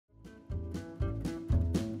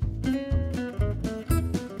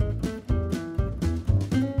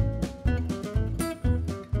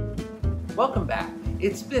welcome back.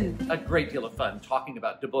 It's been a great deal of fun talking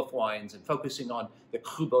about Duboeuf wines and focusing on the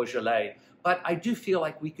Cru Beaujolais, but I do feel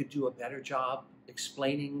like we could do a better job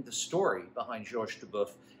explaining the story behind Georges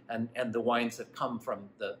Duboeuf and the wines that come from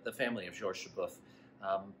the family of Georges Duboeuf.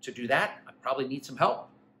 To do that, I probably need some help.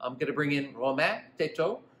 I'm going to bring in Romain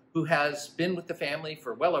Teyteau, who has been with the family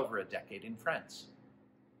for well over a decade in France.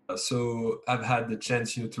 So I've had the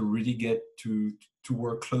chance, to really get to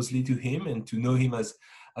work closely to him and to know him as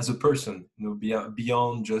a person,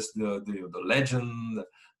 beyond just the legend,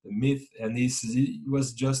 the myth, and he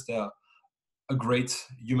was just a great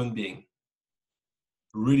human being,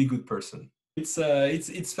 really good person.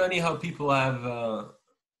 It's funny how people have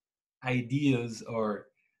ideas or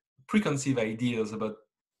preconceived ideas about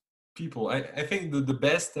people. I think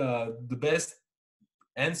the best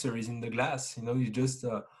answer is in the glass. You just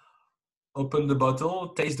open the bottle,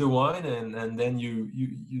 taste the wine, and then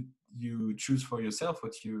you choose for yourself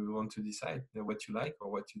what you want to decide, what you like or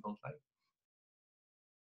what you don't like.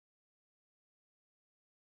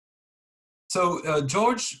 So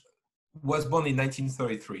Georges was born in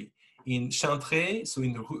 1933 in Chantray, so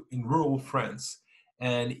in rural France,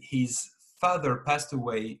 and his father passed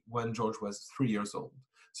away when Georges was 3 years old.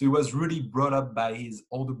 So he was really brought up by his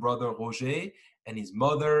older brother Roger and his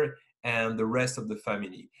mother and the rest of the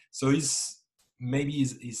family. So his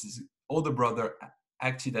older brother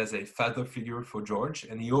acted as a father figure for Georges,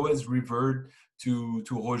 and he always referred to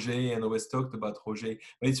Roger and always talked about Roger.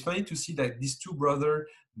 But it's funny to see that these two brothers,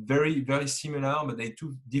 very, very similar, but they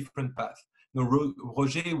took different paths.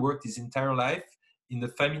 Roger worked his entire life in the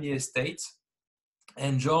family estate,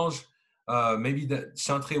 and Georges, maybe that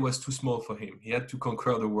Chantray was too small for him. He had to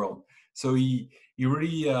conquer the world. So he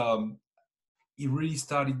really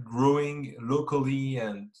started growing locally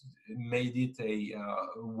and made it a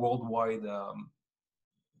worldwide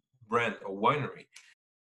brand or winery.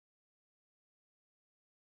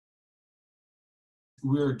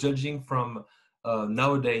 We're judging from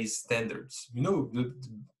nowadays standards.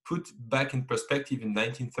 Put back in perspective in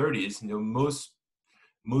 1930s,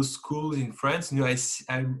 most schools in France,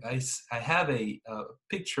 I have a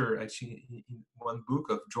picture actually in one book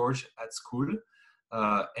of Georges at school,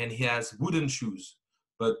 and he has wooden shoes,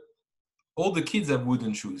 but all the kids have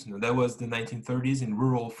wooden shoes. That was the 1930s in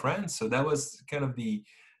rural France, so that was kind of the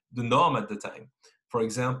norm at the time. For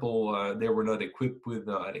example, they were not equipped with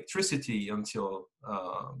electricity until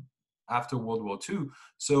after World War II.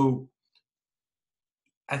 So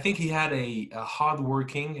I think he had a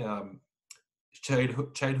hardworking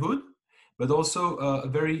childhood, but also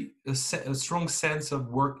a strong sense of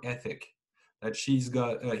work ethic that he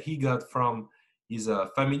got from his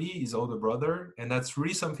family, his older brother, and that's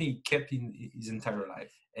really something he kept in his entire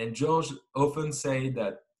life. And Georges often say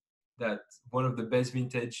that one of the best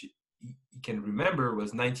vintage he can remember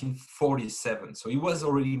was 1947. So he was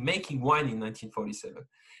already making wine in 1947,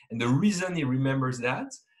 and the reason he remembers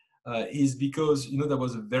that is because that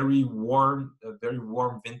was a very warm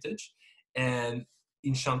vintage. And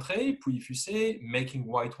in Chantray, Pouilly-Fuissé, making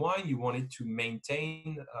white wine, you wanted to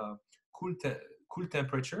maintain cool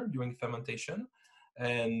temperature during fermentation,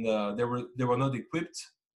 and they were not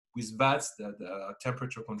equipped with vats that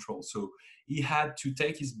temperature control. So he had to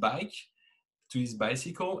take his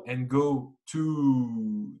bicycle, and go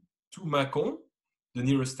to Mâcon, the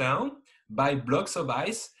nearest town, buy blocks of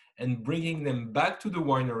ice, and bringing them back to the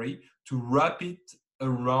winery to wrap it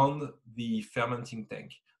around the fermenting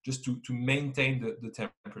tank, just to maintain the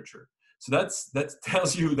temperature. So that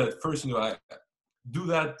tells you that first, I do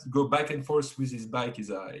that, go back and forth with his bike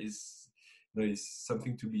is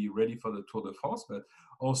something to be ready for the Tour de France. But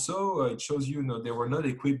also it shows they were not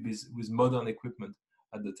equipped with modern equipment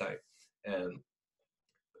at the time.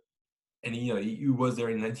 And he was there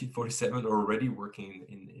in 1947 already working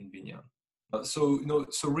in vineyard. So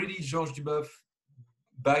really Georges Duboeuf,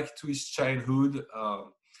 back to his childhood,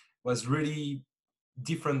 was really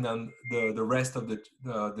different than the rest of the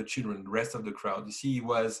children, the rest of the crowd. You see, he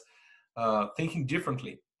was thinking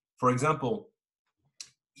differently. For example,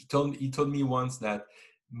 he told me once that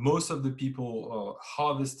most of the people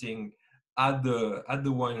harvesting at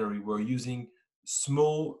the winery were using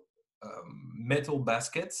small metal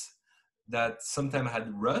baskets that sometimes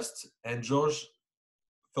had rust, and Georges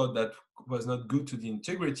thought that was not good to the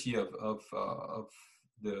integrity of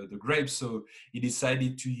the grapes, so he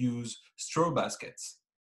decided to use straw baskets,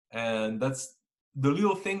 and that's the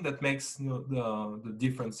little thing that makes the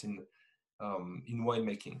difference in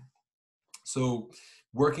winemaking. So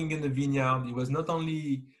working in the vineyard, he was not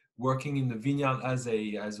only working in the vineyard as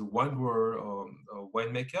a wine grower or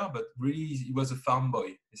winemaker, but really he was a farm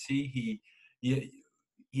boy. You see,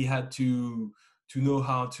 he had to know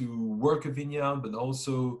how to work a vineyard, but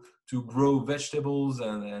also to grow vegetables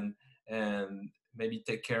and maybe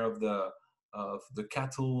take care of the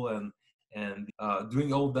cattle and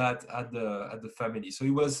doing all that at the family. So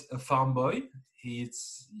he was a farm boy. He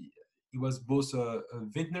was both a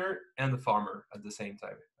vintner and a farmer at the same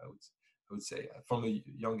time. I would say from a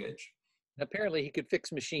young age. Apparently, he could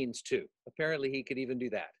fix machines too. Apparently, he could even do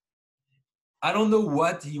that. I don't know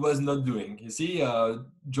what he was not doing. You see,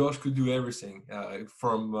 George could do everything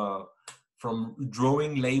from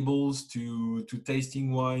drawing labels to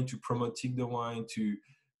tasting wine, to promoting the wine,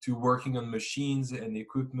 to working on machines and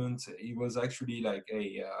equipment. He was actually like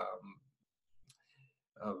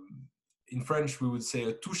in French we would say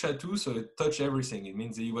a touche à tout, so it touched everything. It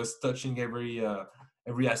means he was touching every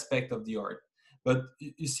aspect of the art. But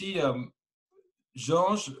you see,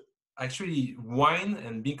 Georges, actually, wine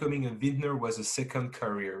and becoming a vintner was a second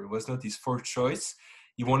career. It was not his first choice.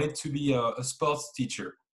 He wanted to be a sports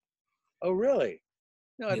teacher. Oh, really?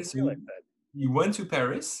 No, I Yeah, didn't so realize that. he went to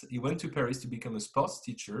Paris. He went to Paris to become a sports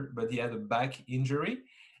teacher, but he had a back injury,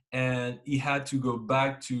 and he had to go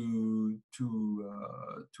back to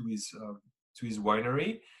his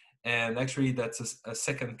winery. And actually, that's a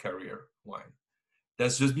second career wine.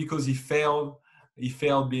 That's just because he failed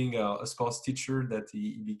being a sports teacher that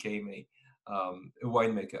he became a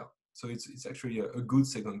winemaker. So it's actually a good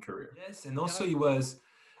second career. Yes, and also he was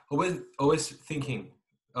always thinking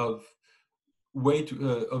of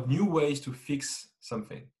of new ways to fix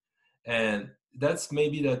something, and that's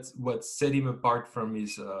what set him apart from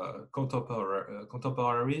his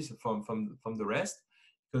contemporaries from the rest,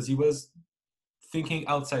 because he was thinking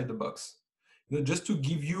outside the box. Just to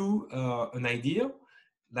give you an idea,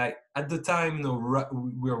 like at the time,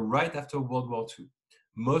 we were right after World War II.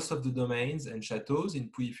 Most of the domains and chateaux in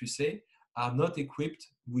Pouilly-Fussé are not equipped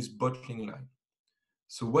with bottling line.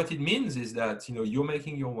 So what it means is that you're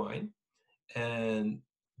making your wine, and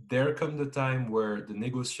there come the time where the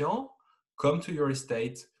négociants come to your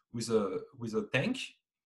estate with a tank,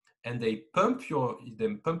 and they pump your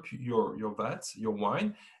vats, your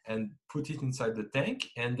wine, and put it inside the tank,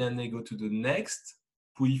 and then they go to the next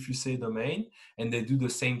Pouilly-Fussé domain, and they do the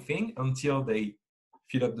same thing until they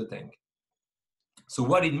fill up the tank. So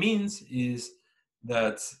what it means is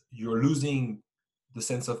that you're losing the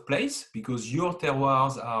sense of place because your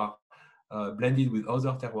terroirs are blended with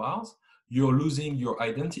other terroirs. You're losing your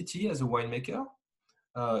identity as a winemaker.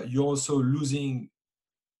 You're also losing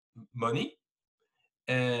money,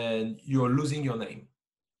 and you're losing your name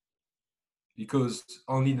because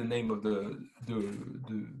only the name of the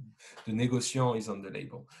négociant is on the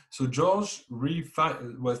label. So George really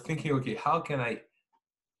was thinking, okay, how can I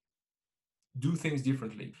do things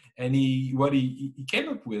differently? And what he came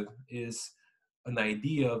up with is an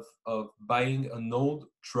idea of buying an old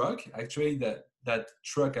truck. Actually, that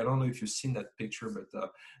truck, I don't know if you've seen that picture, but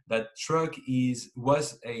that truck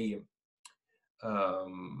was a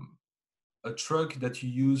truck that you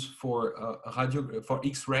use for for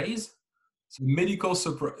X-rays. So medical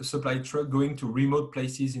supply truck going to remote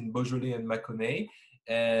places in Beaujolais and Mâconnais.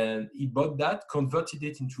 And he bought that, converted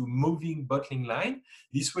it into a moving bottling line.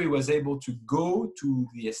 This way he was able to go to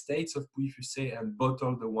the estates of Pouilly-Fussé and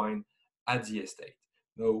bottle the wine at the estate.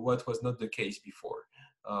 What was not the case before.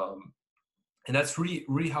 And that's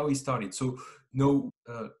really how he started. So,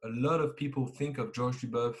 a lot of people think of Georges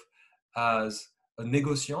Duboeuf as a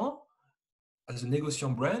négociant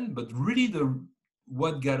brand, but really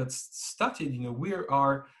what got us started, we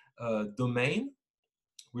are a domain,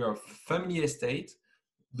 we are a family estate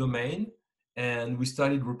domain, and we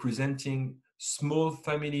started representing small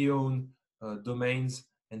family-owned domains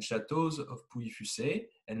and chateaux of Pouilly-Fussé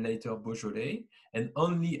and later Beaujolais. And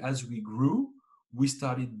only as we grew, we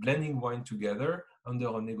started blending wine together under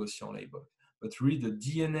a négociant label. But really, the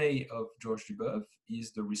DNA of Georges Duboeuf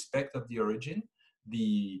is the respect of the origin,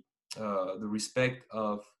 the respect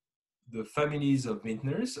of the families of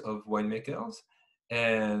vintners, of winemakers,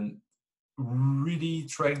 and really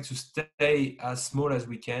trying to stay as small as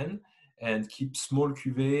we can and keep small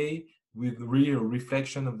cuvées with real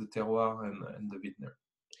reflection of the terroir and the vintner.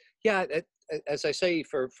 Yeah, as I say,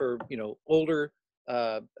 for older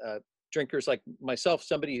drinkers like myself,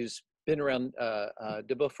 somebody who's been around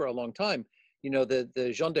Duboeuf for a long time,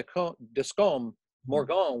 the Jean d'Escombe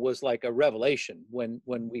Morgon was like a revelation when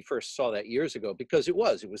we first saw that years ago, because it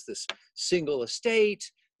was this single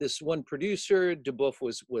estate, this one producer. Duboeuf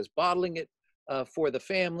was bottling it for the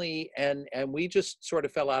family, and we just sort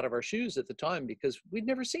of fell out of our shoes at the time because we'd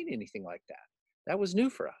never seen anything like that. That was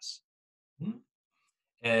new for us.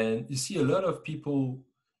 And you see a lot of people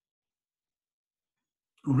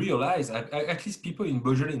realize, at least people in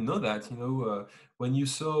Beaujolais know that, when you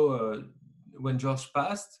saw, when Georges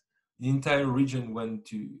passed, the entire region went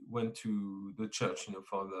to the church,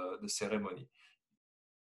 for the ceremony.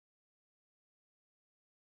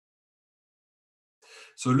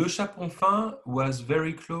 So Le Chapon-Fin was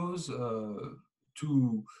very close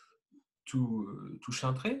to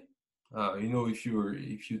Chantray. If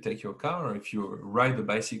you take your car or if you ride a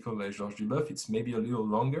bicycle like Georges Duboeuf, it's maybe a little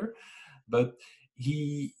longer, but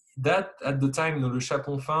that at the time, Le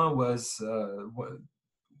Chapon-Fin was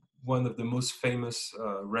one of the most famous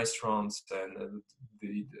restaurants and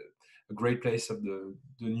a great place of the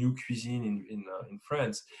new cuisine in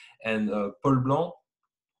France. And Paul Blanc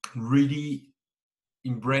really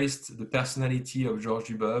embraced the personality of Georges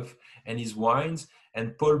Duboeuf and his wines,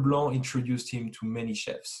 and Paul Blanc introduced him to many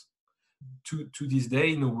chefs. To this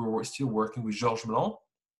day, we're still working with Georges Blanc,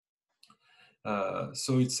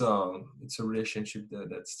 so it's a relationship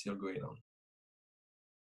that's still going on.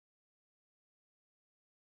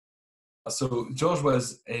 So Georges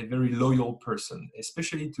was a very loyal person,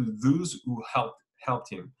 especially to those who helped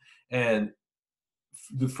him. And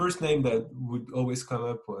the first name that would always come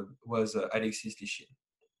up was Alexis Lichine.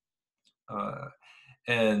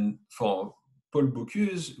 And for Paul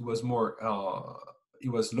Bocuse, it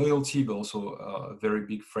was loyalty, but also a very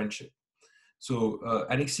big friendship. So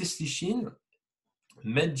Alexis Lichine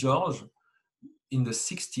met Georges in the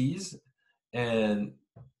 60s and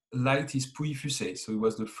liked his Pouilly-Fussé. So he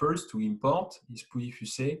was the first to import his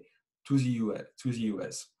Pouilly-Fussé to the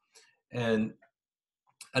US. And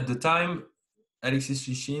at the time, Alexis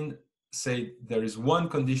Lichine said there is one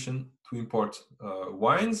condition to import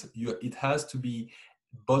wines. It has to be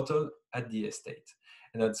bottled at the estate.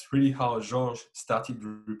 And that's really how Georges started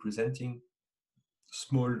representing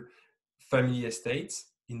small family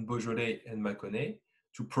estates in Beaujolais and Mâconnais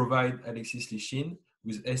to provide Alexis Lichine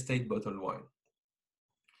with estate bottled wine.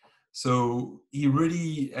 So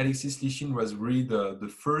Alexis Lichine was really the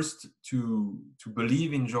first to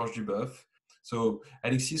believe in Georges Duboeuf. So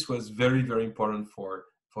Alexis was very, very important for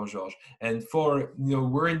Georges. And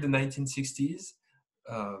we're in the 1960s.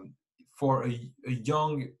 For a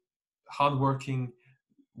young, hardworking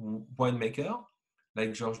winemaker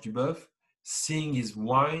like Georges Duboeuf, seeing his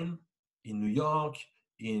wine in New York,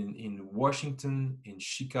 in Washington, in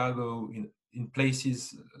Chicago, in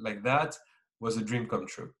places like that was a dream come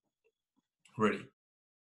true. Really.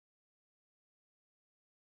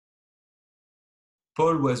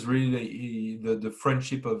 Paul was really the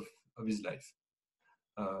friendship of his life.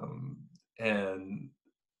 And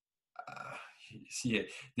see,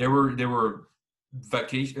 they were going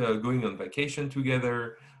on vacation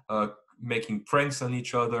together, making pranks on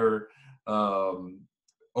each other,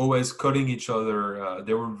 always calling each other.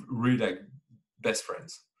 They were really like best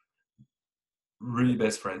friends. Really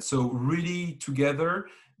best friends. So really together,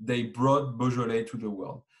 they brought Beaujolais to the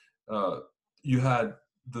world. You had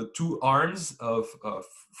the two arms of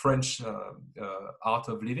French art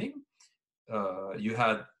of living. You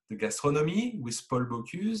had the gastronomy with Paul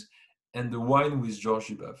Bocuse and the wine with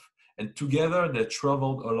Georges Duboeuf. And together they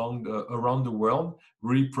traveled around the world,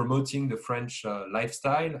 really promoting the French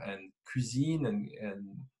lifestyle and cuisine and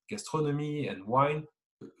gastronomy and wine.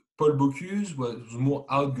 Paul Bocuse was more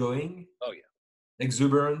outgoing. Oh, yeah.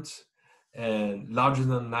 Exuberant and larger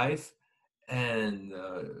than life, and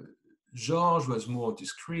Georges was more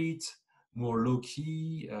discreet, more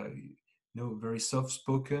low-key, very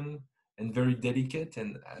soft-spoken and very delicate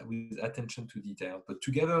and with attention to detail. But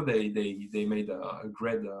together they made a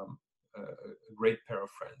great pair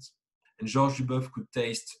of friends. And Georges Duboeuf could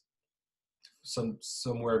taste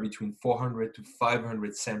somewhere between 400 to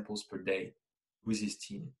 500 samples per day with his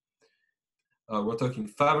team. We're talking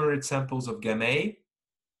 500 samples of Gamay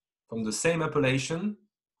from the same appellation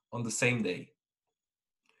on the same day.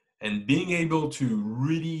 And being able to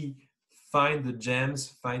really find the gems,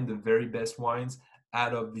 find the very best wines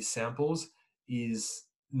out of these samples is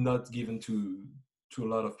not given to a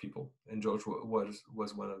lot of people. And Georges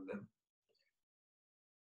was one of them.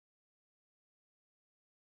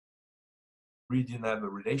 Really didn't have a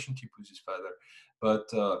relationship with his father, but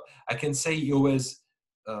I can say he always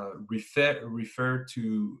refer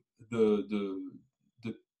to the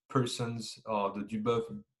persons or the Duboeuf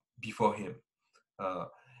before him,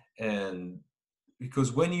 and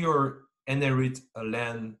because when you inherit a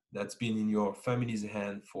land that's been in your family's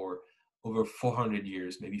hand for over 400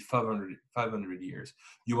 years, maybe 500 years,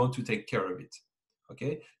 you want to take care of it.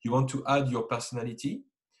 Okay, you want to add your personality,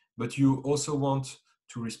 but you also want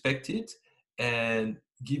to respect it and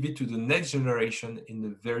give it to the next generation in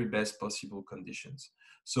the very best possible conditions.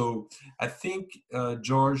 So I think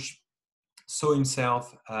Georges saw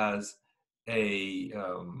himself as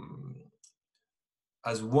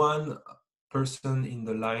as one person in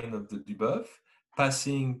the line of the Duboeuf,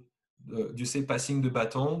 passing passing the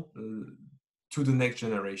baton to the next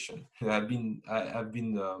generation. I've been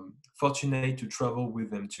fortunate to travel with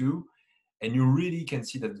them too, and you really can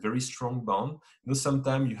see that very strong bond.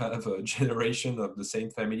 Sometimes you have a generation of the same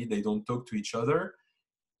family, they don't talk to each other.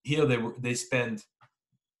 Here they spend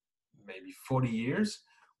maybe 40 years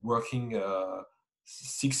working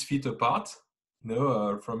 6 feet apart,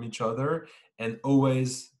 from each other, and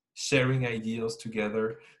always sharing ideas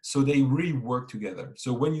together. So they really work together.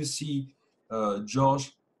 So when you see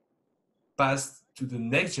Georges pass to the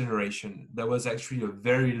next generation, that was actually a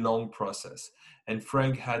very long process. And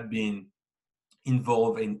Frank had been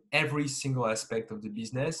involved in every single aspect of the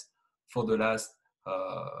business for the last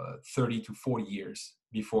 30 to 40 years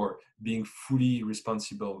before being fully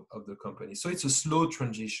responsible of the company. So it's a slow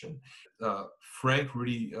transition. Frank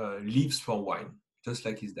really lives for wine, just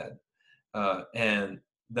like his dad. And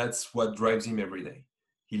that's what drives him every day.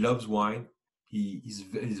 He loves wine. He's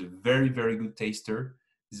a very, very good taster.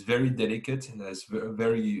 He's very delicate and has a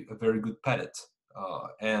very good palate.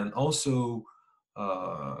 And also,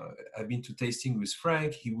 I've been to tasting with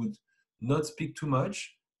Frank. He would not speak too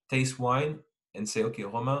much, taste wine, and say, "Okay,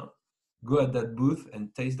 Romain, go at that booth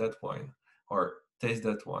and taste that wine, or taste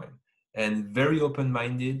that wine." And very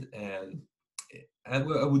open-minded, and I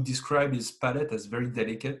would describe his palate as very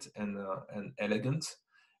delicate and elegant,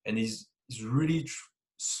 and he's really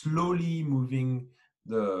slowly moving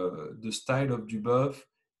the style of Duboeuf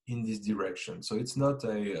in this direction. So it's not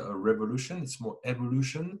a revolution; it's more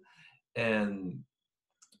evolution, and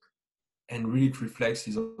really it reflects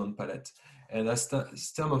his own palate. And as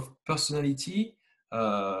term of personality,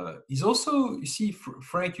 he's also, you see,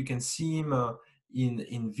 Frank, you can see him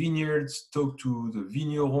in vineyards, talk to the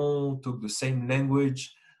vigneron, talk the same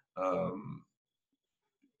language.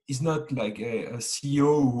 He's not like a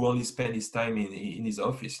CEO who only spends his time in his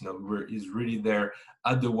office, where he's really there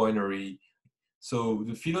at the winery. So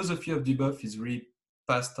the philosophy of Duboeuf is really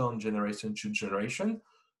passed on generation to generation.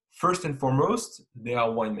 First and foremost, they are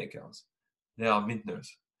winemakers. They are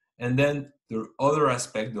vintners. And then the other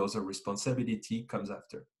aspect, the other responsibility comes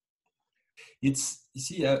after. It's, you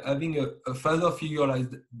see, having a father figure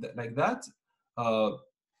like that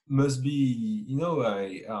must be,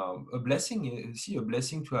 a blessing. You see, a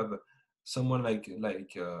blessing to have someone like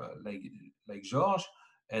Georges.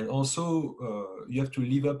 And also, you have to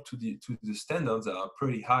live up to the standards that are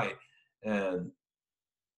pretty high. And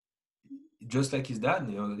just like his dad,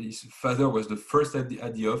 his father was the first at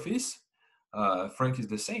the office. Frank is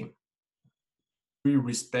the same. We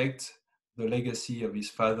respect the legacy of his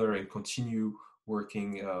father and continue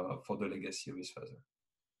working for the legacy of his father.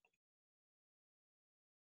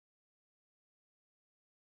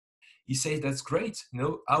 He says, "That's great.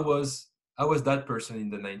 I was that person in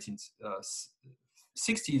the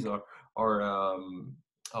 1960s or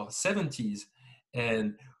 70s,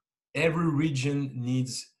 and every region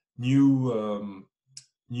needs new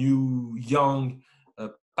young,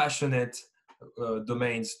 passionate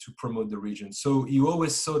domains to promote the region." So he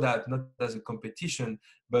always saw that not as a competition,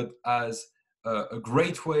 but as a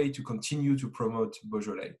great way to continue to promote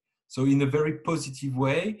Beaujolais. So in a very positive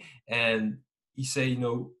way. And he say,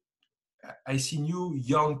 I see new,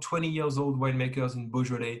 young, 20 years old winemakers in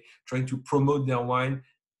Beaujolais trying to promote their wine.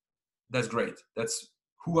 That's great. That's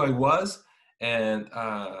who I was. And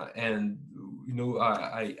I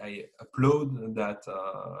applaud that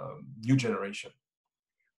new generation.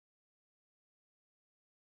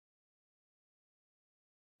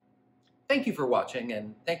 Thank you for watching,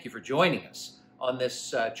 and thank you for joining us on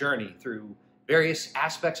this journey through various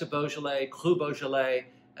aspects of Beaujolais, Cru Beaujolais,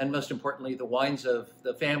 and most importantly, the wines of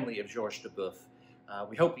the family of Georges Duboeuf.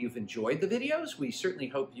 We hope you've enjoyed the videos. We certainly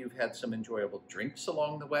hope you've had some enjoyable drinks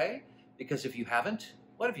along the way, because if you haven't,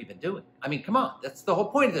 what have you been doing? I mean, come on, that's the whole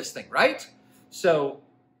point of this thing, right? So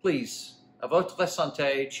please, à votre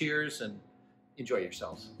santé, cheers, and enjoy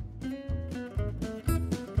yourselves.